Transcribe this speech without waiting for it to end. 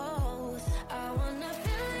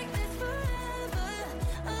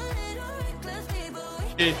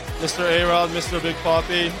Mr. A-Rod, Mr. Big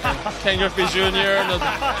Papi, Ken Griffey Jr. in the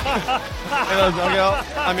dugout.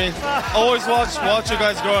 I mean, always watch you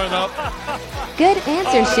guys growing up. Good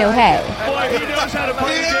answer, Shohei. Boy, he knows how to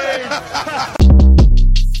play the game.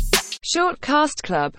 Short Cast Club.